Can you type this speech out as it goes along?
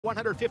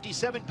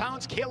157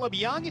 pounds, Kaleb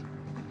Young,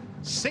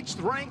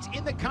 6th ranked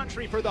in the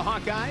country for the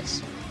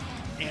Hawkeyes.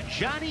 And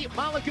Johnny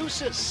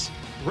Mologousis,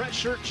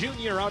 redshirt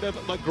junior out of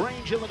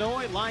LaGrange,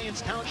 Illinois,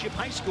 Lyons Township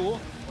High School,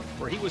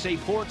 where he was a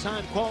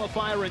 4-time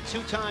qualifier and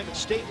 2-time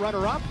state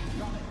runner-up.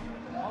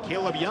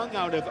 Kaleb Young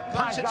out of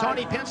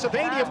Punxsutawney,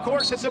 Pennsylvania. Of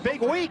course, it's a big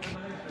week.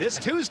 This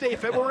Tuesday,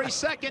 February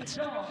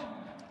 2nd.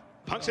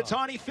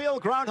 Punxsutawney Phil,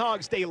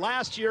 Groundhog's Day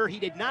last year. He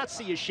did not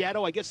see his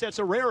shadow. I guess that's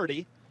a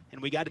rarity. And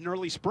we got an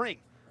early spring.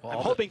 Well,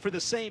 I'm hoping for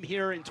the same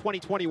here in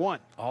 2021.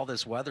 All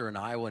this weather in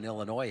Iowa and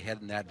Illinois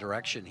heading that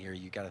direction here.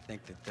 You got to think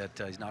that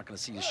he's not going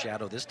to see his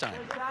shadow this time.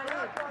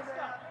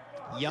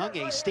 Young,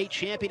 a state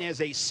champion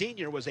as a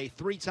senior, was a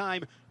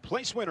 3-time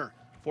place winner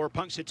for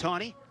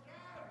Punxsutawney.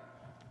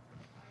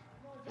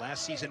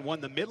 Last season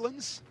won the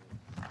Midlands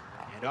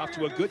and off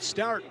to a good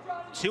start,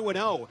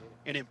 2-0.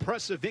 An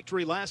impressive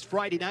victory last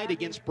Friday night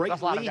against Brayton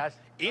Lee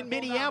in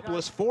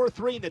Minneapolis,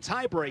 4-3 in the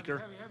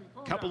tiebreaker.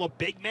 Couple of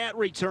big mat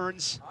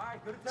returns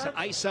to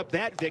ice up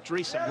that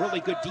victory. Some really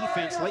good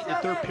defense late in the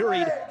third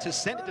period to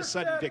send it to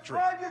sudden victory.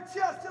 Drive your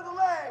chest to the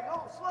leg.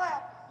 Oh,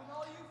 slap.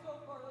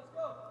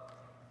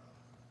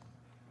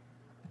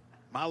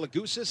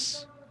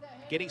 Mologousis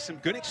getting some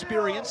good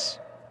experience.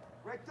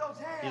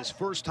 His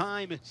first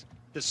time as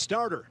the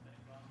starter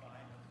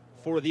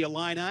for the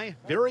Illini.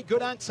 Very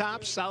good on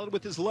top, solid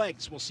with his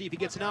legs. We'll see if he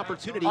gets an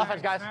opportunity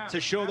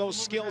to show those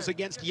skills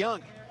against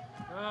Young.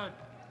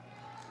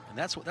 And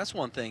that's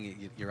one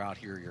thing. You're out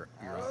here, you're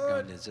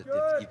outgunned. Is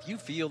if you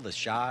feel the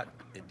shot,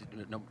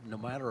 no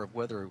matter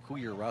who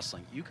you're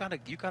wrestling, you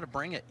gotta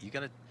bring it. You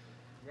gotta.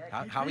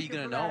 How are you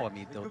gonna know? I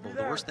mean, the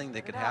worst thing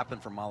that could happen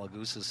for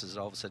Mologousis is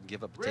all of a sudden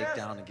give up a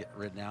takedown and get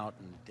ridden out,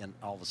 and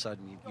all of a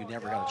sudden you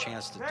never got a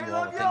chance to do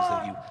all the things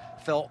that you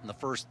felt in the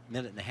first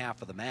minute and a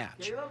half of the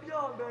match.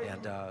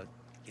 And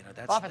you know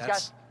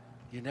that's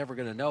you're never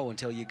gonna know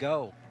until you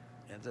go.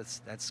 And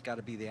that's got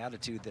to be the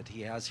attitude that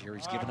he has here.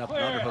 He's giving up an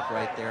underhook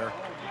right there.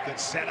 Good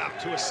setup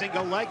to a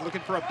single leg,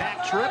 looking for a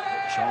back trip.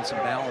 Showing some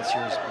balance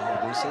here is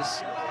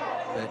Mologousis.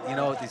 But, you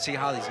know, you see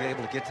how he's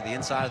able to get to the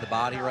inside of the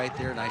body right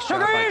there. Nice shot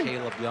by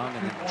Kaleb Young,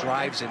 and then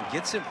drives him,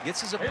 gets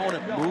his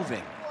opponent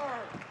moving,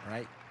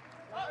 right?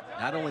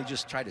 Not only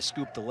just try to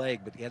scoop the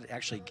leg, but it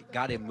actually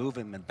got him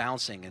moving and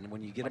bouncing. And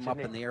when you get him up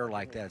in the air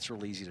like that, it's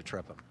really easy to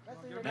trip him.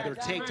 Another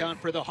takedown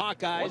for the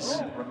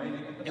Hawkeyes.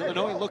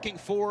 Illinois looking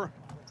for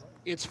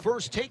its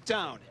first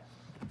takedown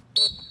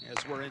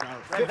as we're in our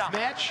 5th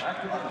match.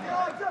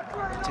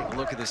 Take a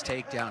look at this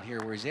takedown here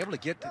where he's able to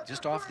get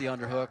just off the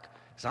underhook.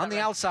 He's on the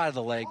outside of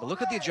the leg, but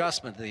look at the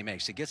adjustment that he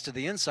makes. He gets to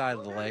the inside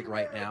of the leg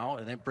right now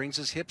and then brings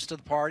his hips to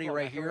the party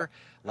right here,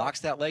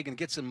 locks that leg and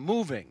gets him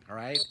moving, all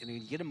right? And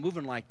when you get him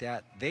moving like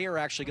that, they are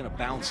actually going to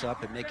bounce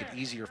up and make it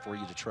easier for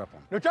you to trip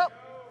him.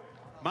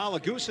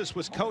 Mologousis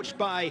was coached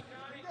by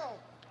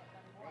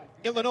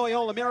Illinois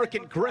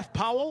All-American Griff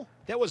Powell.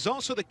 That was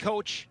also the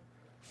coach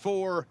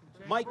for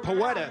Mike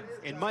Poeta,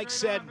 and Mike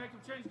said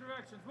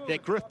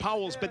that Griff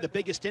Powell's been the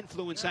biggest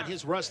influence on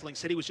his wrestling.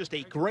 Said he was just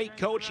a great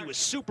coach. He was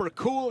super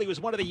cool. He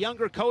was one of the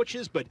younger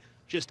coaches, but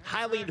just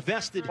highly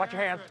invested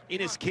in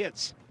his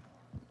kids.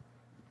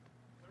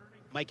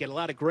 Mike had a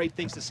lot of great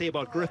things to say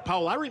about Griff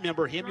Powell. I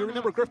remember him. You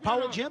remember Griff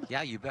Powell, Jim?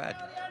 Yeah, you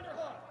bet.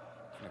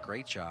 Did a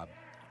great job.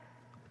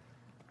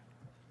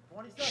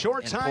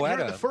 Short time here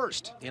in the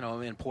first. You know,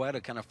 and Poeta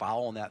kind of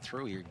following that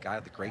through. You're a guy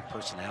with a great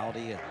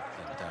personality and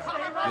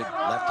good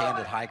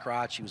left-handed high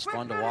crotch. He was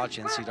fun to watch,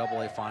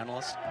 NCAA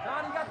finalist.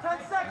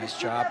 Nice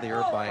job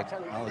there by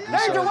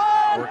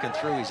Mologousis working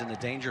through. He's in the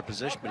danger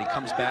position, but he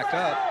comes back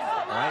up.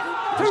 All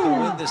right, who's going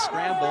to win this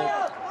scramble?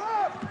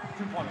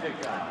 He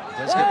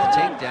does get the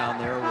takedown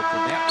there with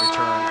the net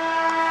return.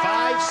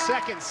 5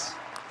 seconds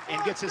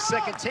and gets his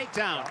second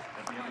takedown.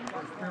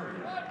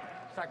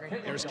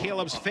 There's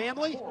Kaleb's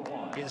family,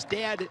 his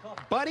dad,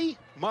 Buddy,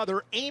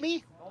 mother,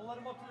 Amy,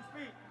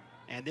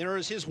 and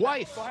there's his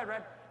wife,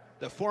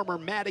 the former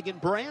Madigan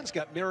Brands,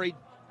 got married,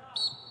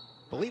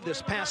 I believe,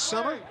 this past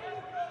summer.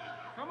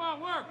 Come on,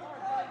 work.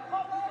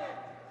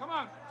 Come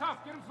on,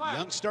 tough, get him flat.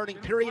 Young starting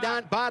period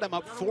on bottom,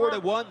 up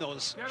 4-1,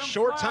 those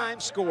short time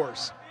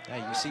scores.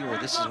 Yeah, you see where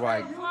this is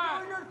why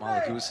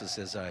Mologousis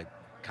is a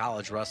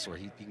college wrestler.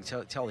 You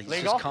can tell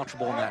he's just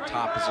comfortable in that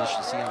top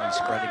position. See how he's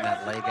spreading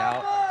that leg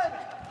out.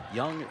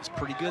 Young is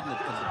pretty good in the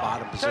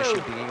bottom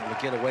position, being able to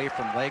get away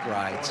from leg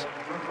rides.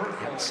 You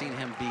haven't seen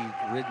him be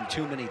ridden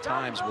too many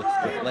times with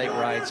leg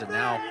rides, and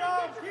now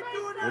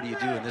what do you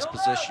do in this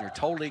position? You're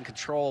totally in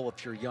control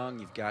if you're Young.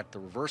 You've got the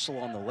reversal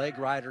on the leg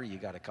rider. You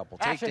got a couple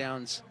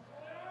takedowns.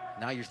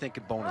 Now you're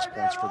thinking bonus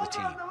points for the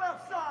team.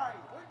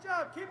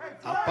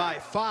 Up by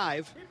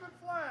 5.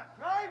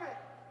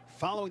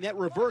 Following that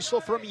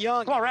reversal from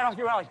Young. Come on, Red, off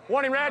your alley.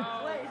 Warning, Red.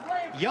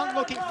 Young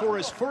looking for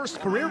his first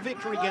career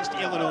victory against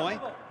Illinois.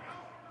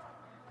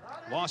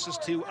 Losses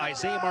to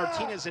Isaiah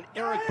Martinez and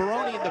Eric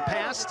Baroni in the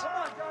past.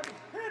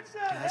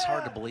 Yeah, that's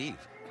hard to believe.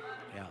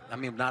 Yeah, I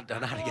mean, not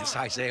against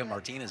Isaiah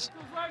Martinez,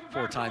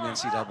 4-time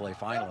NCAA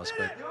finalist,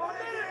 but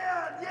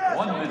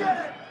 1 minute.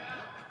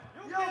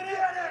 You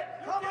get it.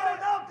 Come on,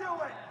 don't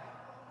do it.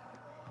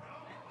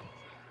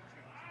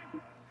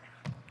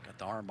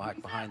 the arm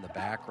back behind the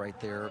back right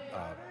there.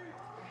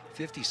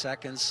 50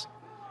 seconds,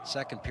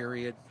 second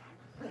period.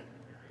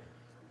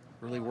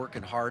 Really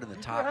working hard in the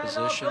top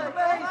position.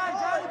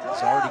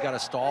 He's already got a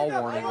stall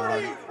warning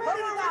on.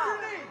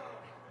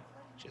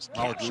 Just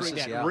capturing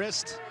that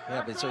wrist.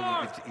 Yeah, but so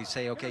you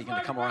say, okay, you're going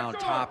to come around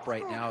top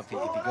right now. If he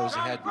goes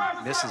ahead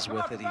and misses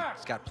with it,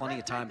 he's got plenty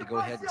of time to go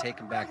ahead and take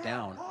him back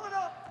down.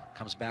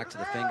 Comes back to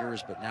the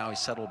fingers, but now he's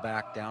settled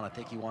back down. I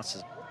think he wants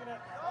to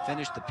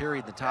finish the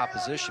period in the top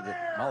position, but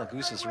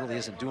Mologousis really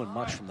isn't doing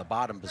much from the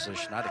bottom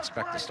position. I'd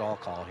expect a stall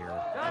call here.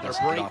 Another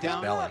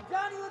breakdown. Belly.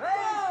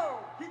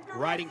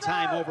 Riding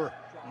time over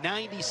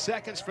 90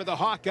 seconds for the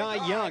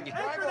Hawkeye. Young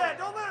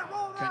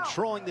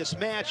controlling this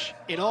match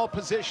in all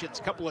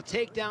positions. Couple of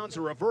takedowns,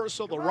 a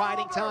reversal, the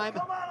riding time.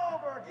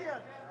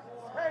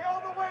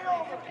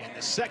 And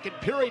the second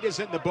period is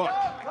in the book.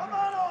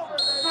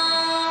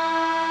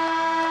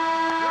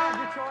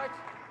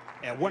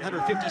 At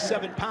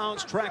 157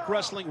 pounds, track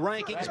wrestling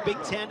rankings,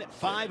 Big Ten,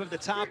 5 of the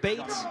top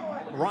 8.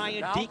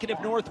 Ryan Deacon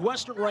of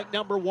Northwestern ranked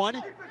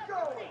 #1.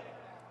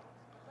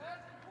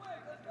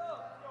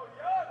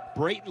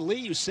 Brayton Lee,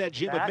 you said,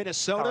 Jim, of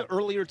Minnesota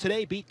earlier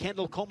today, beat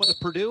Kendall Coleman of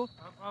Purdue.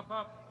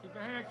 Up. Keep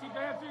your hand so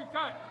you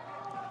cut.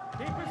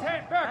 Keep his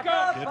hand back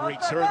up. Good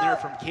return there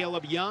from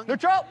Kaleb Young.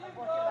 Neutral.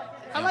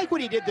 I like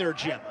what he did there,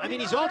 Jim. I mean,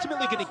 he's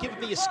ultimately going to give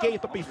him the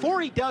escape, but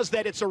before he does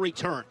that, it's a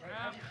return.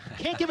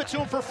 Can't give it to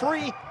him for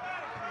free.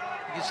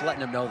 You're just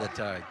letting him know that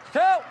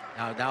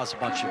now it's a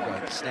bunch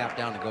of snap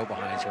down and go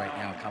behinds right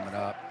now coming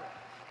up.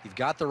 You've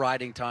got the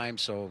riding time,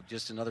 so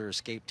just another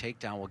escape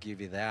takedown will give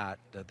you that,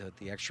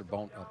 the extra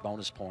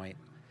bonus point.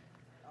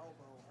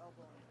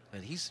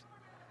 But he's,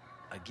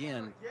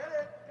 again,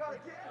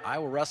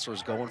 Iowa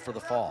wrestlers going for the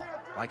fall.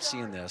 I like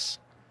seeing this.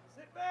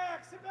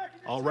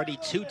 Already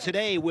 2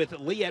 today with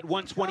Lee at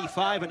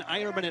 125 and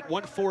Ironman at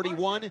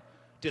 141.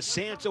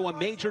 DeSanto a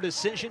major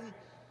decision.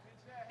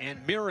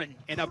 And Mirren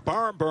in a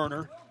barn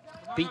burner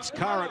beats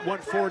Carr at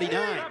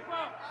 149.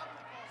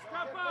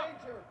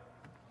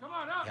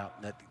 Yeah,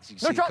 you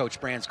see Coach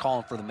Brand's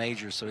calling for the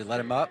majors, so he let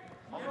him up.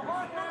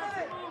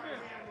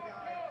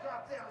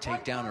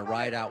 Takedown and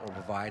ride out will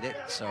provide it.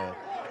 So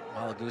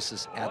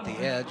Mologousis at the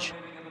edge.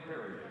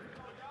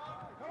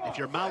 If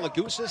you're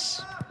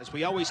Mologousis, as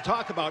we always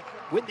talk about,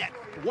 win that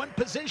one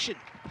position.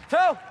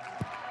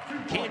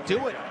 Can't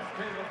do it.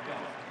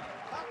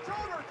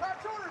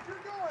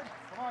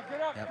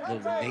 That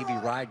little Navy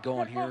ride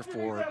going here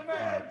for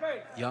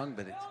Young,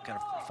 but it kind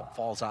of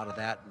falls out of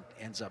that and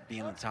ends up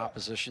being in the top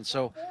position.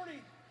 So,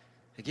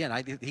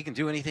 again, he can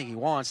do anything he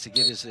wants to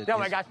get his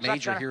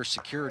major here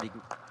secured. He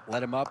can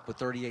let him up with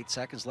 38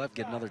 seconds left,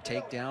 get another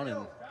takedown,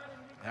 and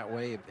that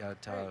way,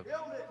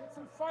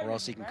 or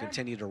else he can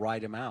continue to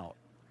ride him out.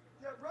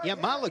 Yeah,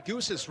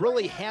 Mologousis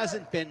really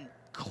hasn't been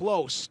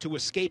close to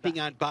escaping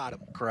on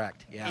bottom.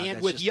 Correct, yeah.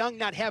 And with Young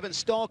not having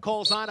stall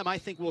calls on him, I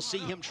think we'll see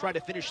him try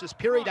to finish this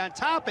period on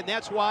top, and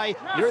that's why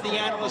you're the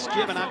analyst,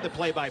 Jim, and I'm the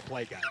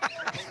play-by-play guy.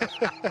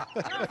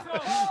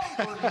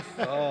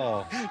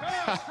 Oh,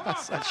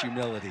 such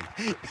humility.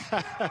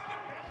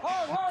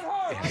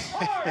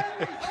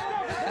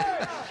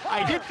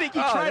 I did think he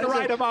tried to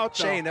ride him out,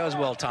 though. Shane, that was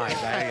well timed.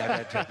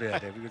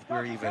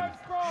 We're even.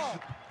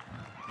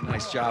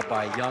 Nice job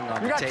by Young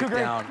on the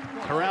takedown.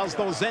 Corrals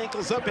those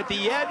ankles up at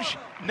the edge.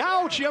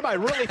 Now, Jim, I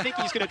really think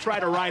he's going to try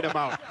to ride him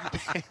out.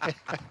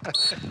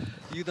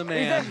 You the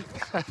man.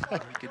 You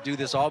could do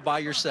this all by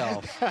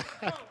yourself.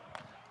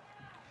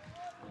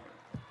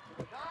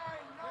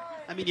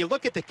 I mean, you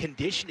look at the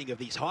conditioning of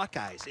these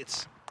Hawkeyes.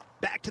 It's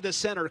back to the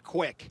center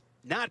quick,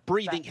 not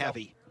breathing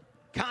heavy,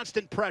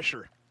 constant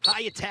pressure,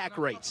 high attack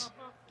rates.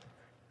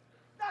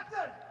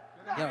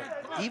 You know,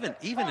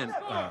 even in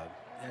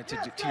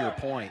to your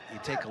point, you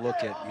take a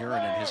look at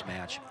Mirren in his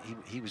match.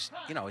 He was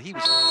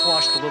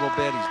flushed a little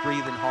bit. He's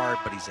breathing hard,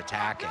 but he's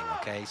attacking.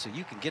 Okay, so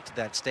you can get to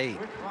that state,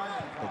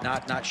 but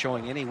not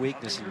showing any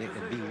weakness and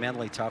being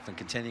mentally tough and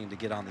continuing to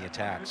get on the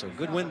attack. So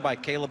good win by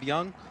Kaleb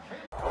Young.